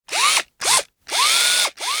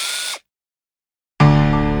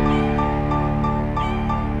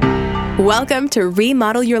Welcome to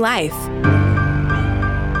Remodel Your Life.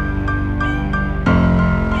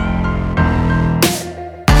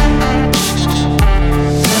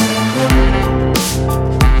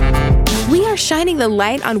 We are shining the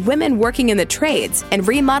light on women working in the trades and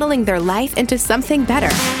remodeling their life into something better.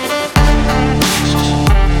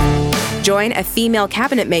 Join a female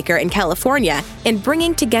cabinet maker in California in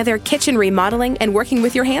bringing together kitchen remodeling and working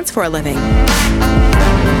with your hands for a living.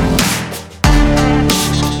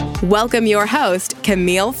 Welcome your host,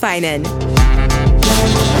 Camille Finan.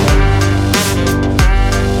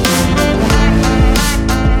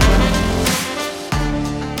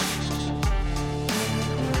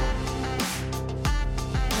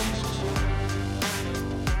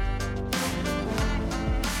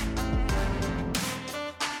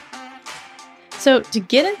 So to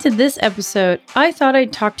get into this episode, I thought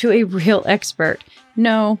I'd talk to a real expert.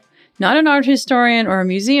 No, not an art historian or a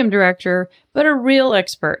museum director, but a real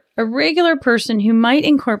expert, a regular person who might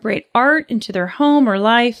incorporate art into their home or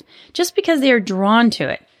life just because they are drawn to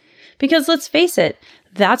it. Because let's face it,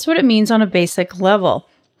 that's what it means on a basic level,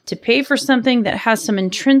 to pay for something that has some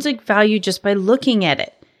intrinsic value just by looking at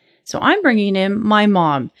it. So I'm bringing in my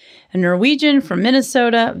mom, a Norwegian from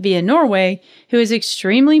Minnesota via Norway, who is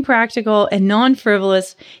extremely practical and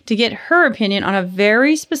non-frivolous to get her opinion on a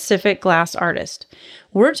very specific glass artist.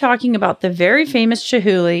 We're talking about the very famous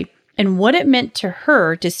Chihuly and what it meant to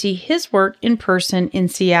her to see his work in person in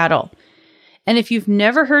Seattle. And if you've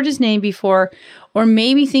never heard his name before, or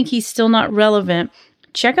maybe think he's still not relevant,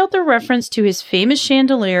 check out the reference to his famous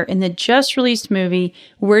chandelier in the just-released movie,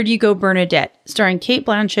 Where Do You Go, Bernadette, starring Cate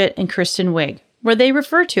Blanchett and Kristen Wiig, where they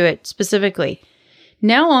refer to it specifically.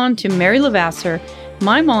 Now on to Mary Levasseur,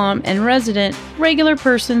 my mom and resident regular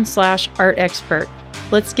person / art expert.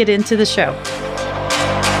 Let's get into the show.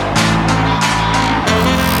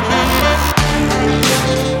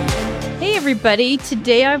 Hey everybody,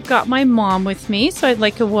 today I've got my mom with me, so I'd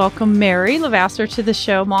like to welcome Mary Levasseur to the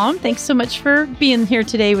show. Mom, thanks so much for being here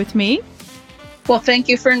today with me. Well, thank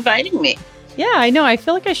you for inviting me. Yeah, I know. I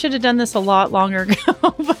feel like I should have done this a lot longer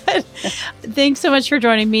ago, but thanks so much for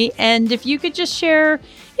joining me. And if you could just share,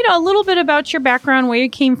 a little bit about your background, where you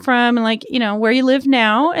came from, and where you live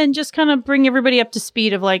now, and just kind of bring everybody up to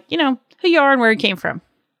speed of who you are and where you came from.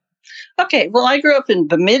 Okay, well, I grew up in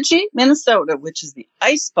Bemidji, Minnesota, which is the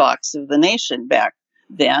icebox of the nation back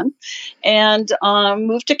then, and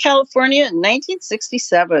moved to California in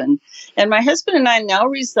 1967. And my husband and I now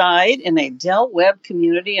reside in a Del Webb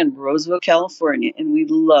community in Roseville, California, and we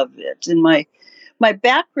love it. And my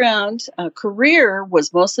background career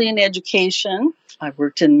was mostly in education. I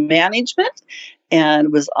worked in management, and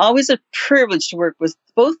it was always a privilege to work with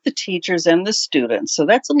both the teachers and the students. So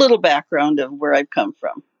that's a little background of where I've come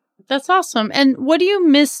from. That's awesome. And what do you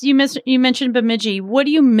miss? You mentioned Bemidji. What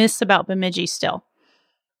do you miss about Bemidji still?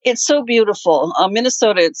 It's so beautiful.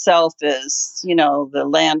 Minnesota itself is,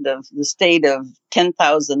 the state of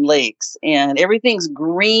 10,000 lakes, and everything's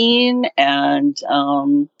green, and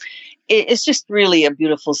it's just really a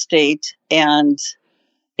beautiful state, and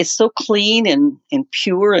it's so clean and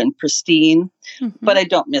pure and pristine, but I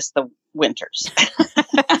don't miss the winters.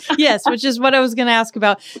 Yes, which is what I was going to ask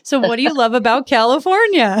about. So what do you love about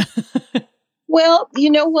California? Well, you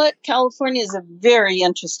know what? California is a very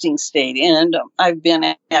interesting state, and I've been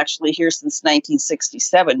actually here since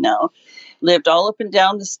 1967 now. Lived all up and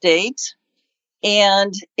down the state,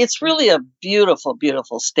 and it's really a beautiful,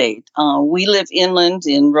 beautiful state. We live inland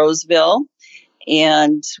in Roseville,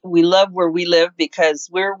 and we love where we live because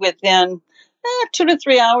we're within 2 to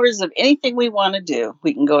 3 hours of anything we want to do.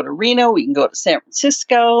 We can go to Reno, we can go to San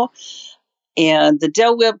Francisco, and the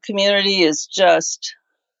Del Webb community is just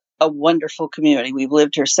a wonderful community. We've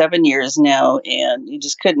lived here 7 years now, and you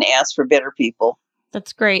just couldn't ask for better people.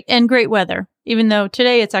 That's great. And great weather, even though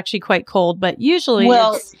today it's actually quite cold, but usually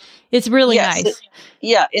it's really nice.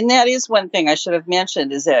 And that is one thing I should have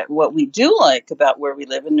mentioned, is that what we do like about where we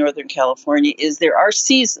live in Northern California is there are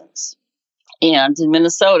seasons. And in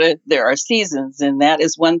Minnesota, there are seasons, and that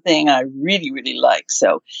is one thing I really, really like.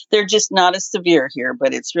 So they're just not as severe here,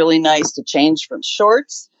 but it's really nice to change from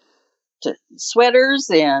shorts to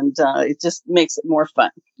sweaters, and it just makes it more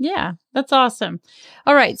fun. Yeah, that's awesome.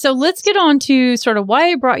 All right, so let's get on to sort of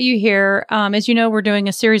why I brought you here. As you know, we're doing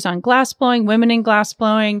a series on glass blowing, women in glass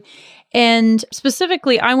blowing. And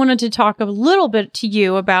specifically, I wanted to talk a little bit to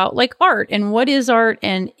you about art and what is art,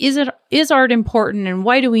 and is art important, and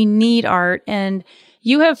why do we need art? And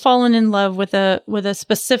you have fallen in love with a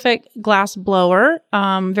specific glass blower,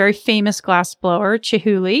 very famous glass blower,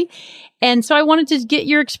 Chihuly. And so I wanted to get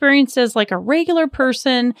your experience as a regular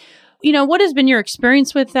person. what has been your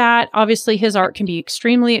experience with that? Obviously, his art can be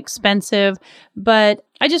extremely expensive, but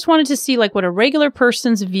I just wanted to see like what a regular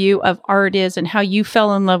person's view of art is and how you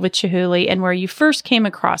fell in love with Chihuly and where you first came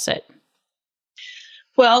across it.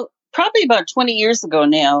 Well, probably about 20 years ago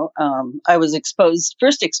now, I was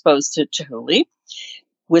first exposed to Chihuly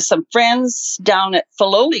with some friends down at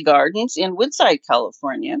Filoli Gardens in Woodside,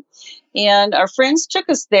 California. And our friends took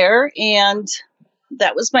us there, and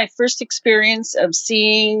that was my first experience of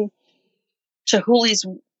seeing Chihuly's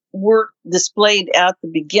work displayed at the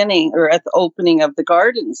beginning or at the opening of the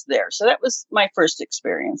gardens there. So that was my first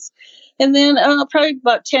experience. And then probably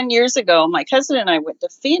about 10 years ago, my cousin and I went to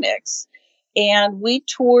Phoenix, and we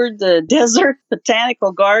toured the Desert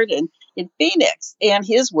Botanical Garden in Phoenix, and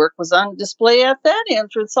his work was on display at that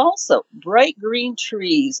entrance also. Bright green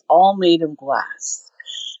trees, all made of glass.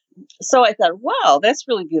 So I thought, wow, that's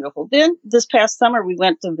really beautiful. Then this past summer, we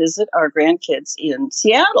went to visit our grandkids in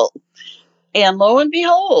Seattle. And lo and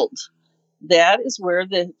behold, that is where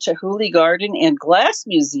the Chihuly Garden and Glass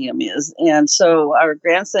Museum is. And so our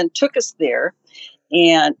grandson took us there,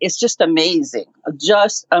 and it's just amazing.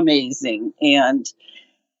 And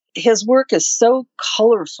his work is so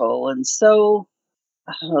colorful and so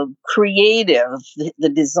creative, the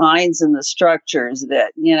designs and the structures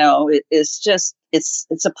that,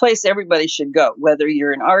 it's a place everybody should go, whether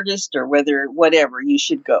you're an artist or whatever, you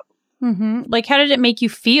should go. Mm-hmm. Like, how did it make you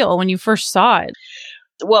feel when you first saw it?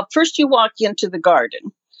 Well, first you walk into the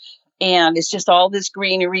garden, and it's just all this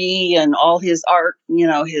greenery and all his art,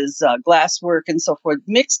 his glass work and so forth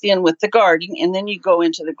mixed in with the garden. And then you go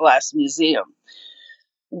into the Glass Museum.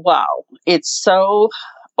 Wow. It's so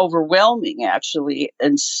overwhelming, actually,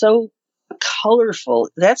 and so colorful.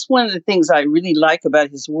 That's one of the things I really like about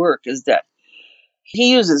his work, is that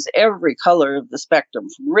he uses every color of the spectrum,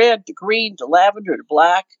 from red to green to lavender to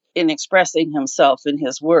black, in expressing himself in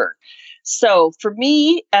his work. So for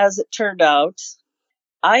me, as it turned out,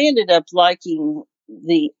 I ended up liking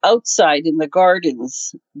the outside in the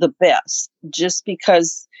gardens the best, just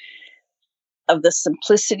because of the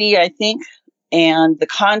simplicity, I think, and the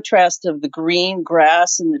contrast of the green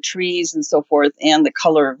grass and the trees and so forth, and the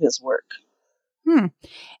color of his work.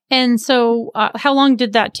 And so how long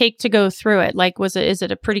did that take to go through it? Like, is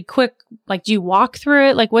it a pretty quick, like, do you walk through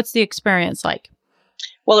it? Like, what's the experience like?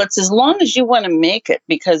 Well, it's as long as you want to make it,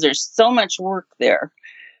 because there's so much work there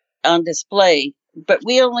on display. But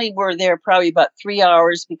we only were there probably about 3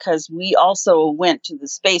 hours, because we also went to the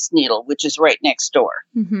Space Needle, which is right next door.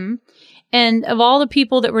 Mm-hmm. And of all the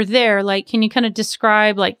people that were there, like, can you kind of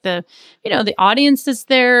describe like the audience that's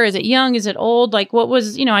there? Is it young? Is it old? Like, what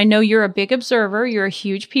was, I know you're a big observer. You're a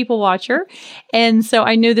huge people watcher. And so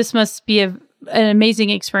I knew this must be an amazing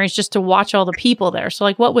experience just to watch all the people there. So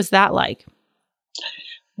like, what was that like?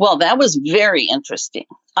 Well, that was very interesting.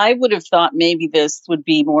 I would have thought maybe this would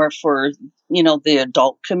be more for, the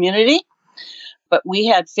adult community. But we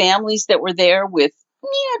had families that were there with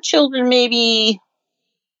children, maybe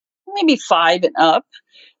 5 and up.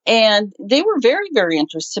 And they were very, very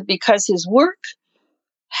interested, because his work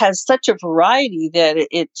has such a variety that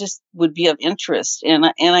it just would be of interest. And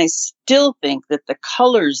I still think that the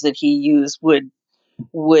colors that he used would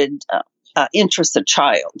interest a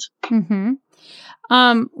child. Mm-hmm.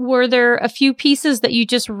 Were there a few pieces that you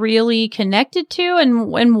just really connected to,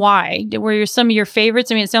 and why? Were some of your favorites?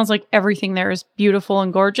 I mean, it sounds like everything there is beautiful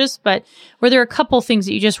and gorgeous, but were there a couple things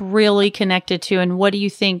that you just really connected to, and what do you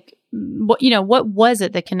think, what was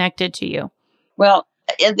it that connected to you? Well,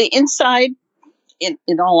 at the inside, in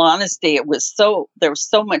all honesty, there was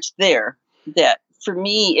so much there that for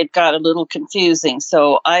me, it got a little confusing.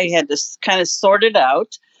 So I had to kind of sort it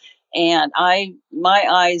out, and I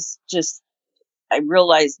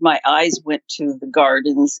realized my eyes went to the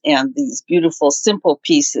gardens and these beautiful, simple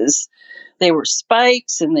pieces. They were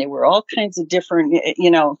spikes, and they were all kinds of different,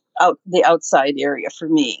 the outside area for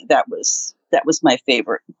me. That was my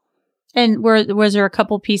favorite. And was there a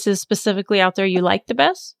couple pieces specifically out there you liked the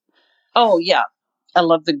best? Oh, yeah. I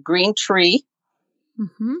love the green tree.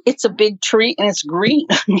 Mm-hmm. It's a big tree, and it's green.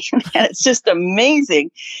 And it's just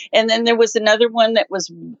amazing. And then there was another one that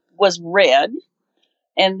was red.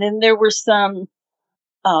 And then there were some,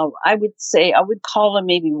 I would call them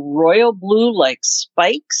maybe royal blue, like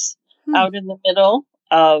spikes out in the middle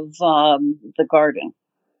of the garden.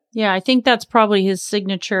 Yeah, I think that's probably his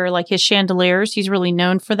signature, like his chandeliers. He's really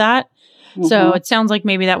known for that. Mm-hmm. So it sounds like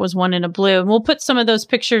maybe that was one in a blue. And we'll put some of those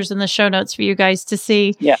pictures in the show notes for you guys to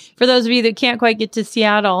see. Yeah. For those of you that can't quite get to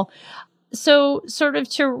Seattle. So sort of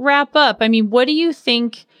to wrap up, I mean, what do you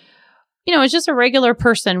think as just a regular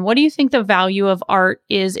person, what do you think the value of art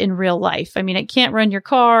is in real life? I mean, it can't run your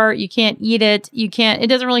car. You can't eat it. It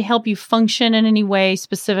doesn't really help you function in any way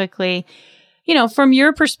specifically. From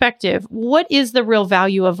your perspective, what is the real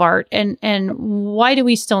value of art and why do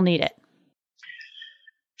we still need it?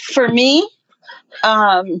 For me,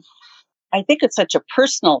 I think it's such a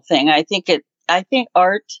personal thing. I think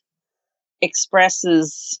art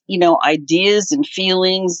expresses, ideas and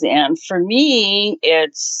feelings. And for me,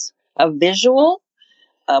 it's a visual,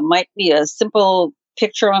 might be a simple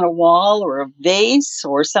picture on a wall or a vase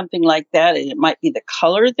or something like that. It might be the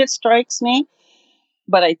color that strikes me,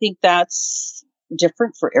 but I think that's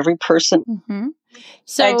different for every person. Mm-hmm.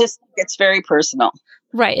 So I just think it's very personal.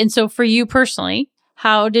 Right. And so for you personally,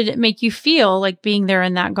 how did it make you feel like being there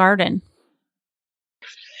in that garden?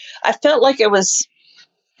 I felt like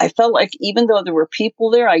even though there were people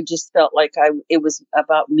there, I just felt like it was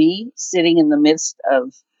about me sitting in the midst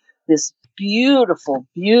of this beautiful,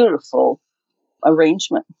 beautiful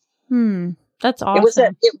arrangement. That's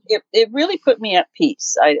awesome. It really put me at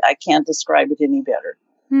peace. I can't describe it any better.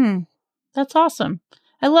 That's awesome.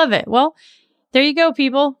 I love it. Well, there you go,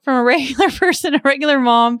 people. From a regular person, a regular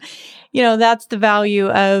mom, that's the value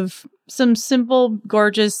of some simple,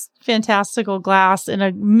 gorgeous, fantastical glass in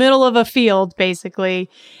the middle of a field, basically.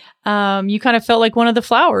 You kind of felt like one of the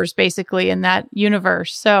flowers, basically, in that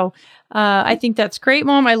universe. So I think that's great,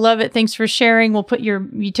 Mom. I love it. Thanks for sharing.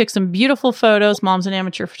 You took some beautiful photos. Mom's an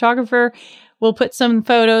amateur photographer. We'll put some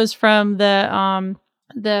photos from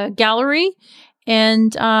the gallery.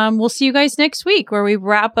 And we'll see you guys next week where we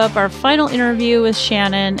wrap up our final interview with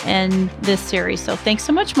Shannon and this series. So thanks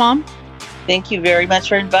so much, Mom. Thank you very much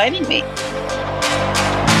for inviting me.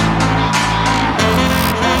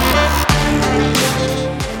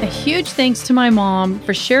 A huge thanks to my mom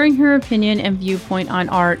for sharing her opinion and viewpoint on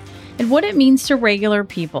art and what it means to regular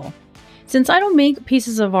people. Since I don't make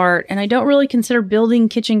pieces of art and I don't really consider building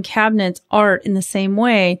kitchen cabinets art in the same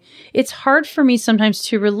way, it's hard for me sometimes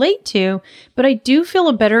to relate to, but I do feel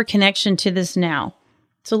a better connection to this now.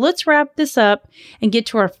 So let's wrap this up and get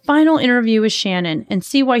to our final interview with Shannon and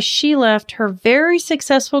see why she left her very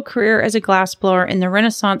successful career as a glassblower in the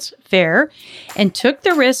Renaissance Fair and took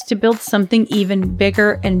the risk to build something even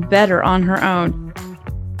bigger and better on her own.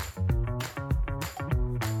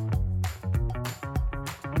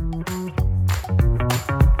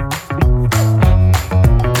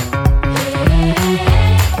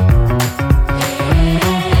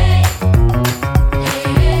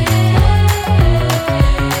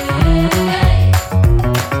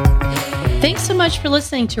 Thanks so much for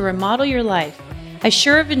listening to Remodel Your Life. I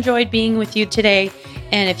sure have enjoyed being with you today.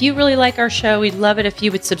 And if you really like our show, we'd love it if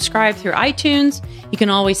you would subscribe through iTunes. You can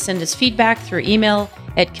always send us feedback through email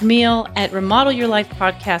at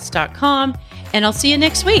Camille@remodelyourlifepodcast.com. And I'll see you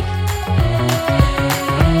next week.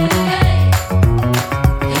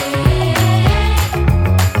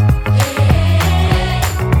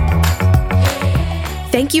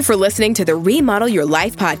 Thank you for listening to the Remodel Your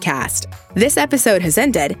Life podcast. This episode has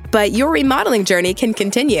ended, but your remodeling journey can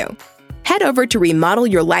continue. Head over to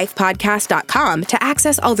remodelyourlifepodcast.com to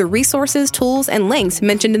access all the resources, tools, and links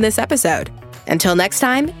mentioned in this episode. Until next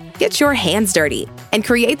time, get your hands dirty and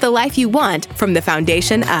create the life you want from the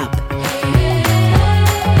foundation up.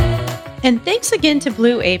 And thanks again to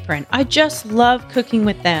Blue Apron. I just love cooking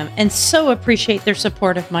with them and so appreciate their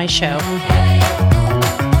support of my show.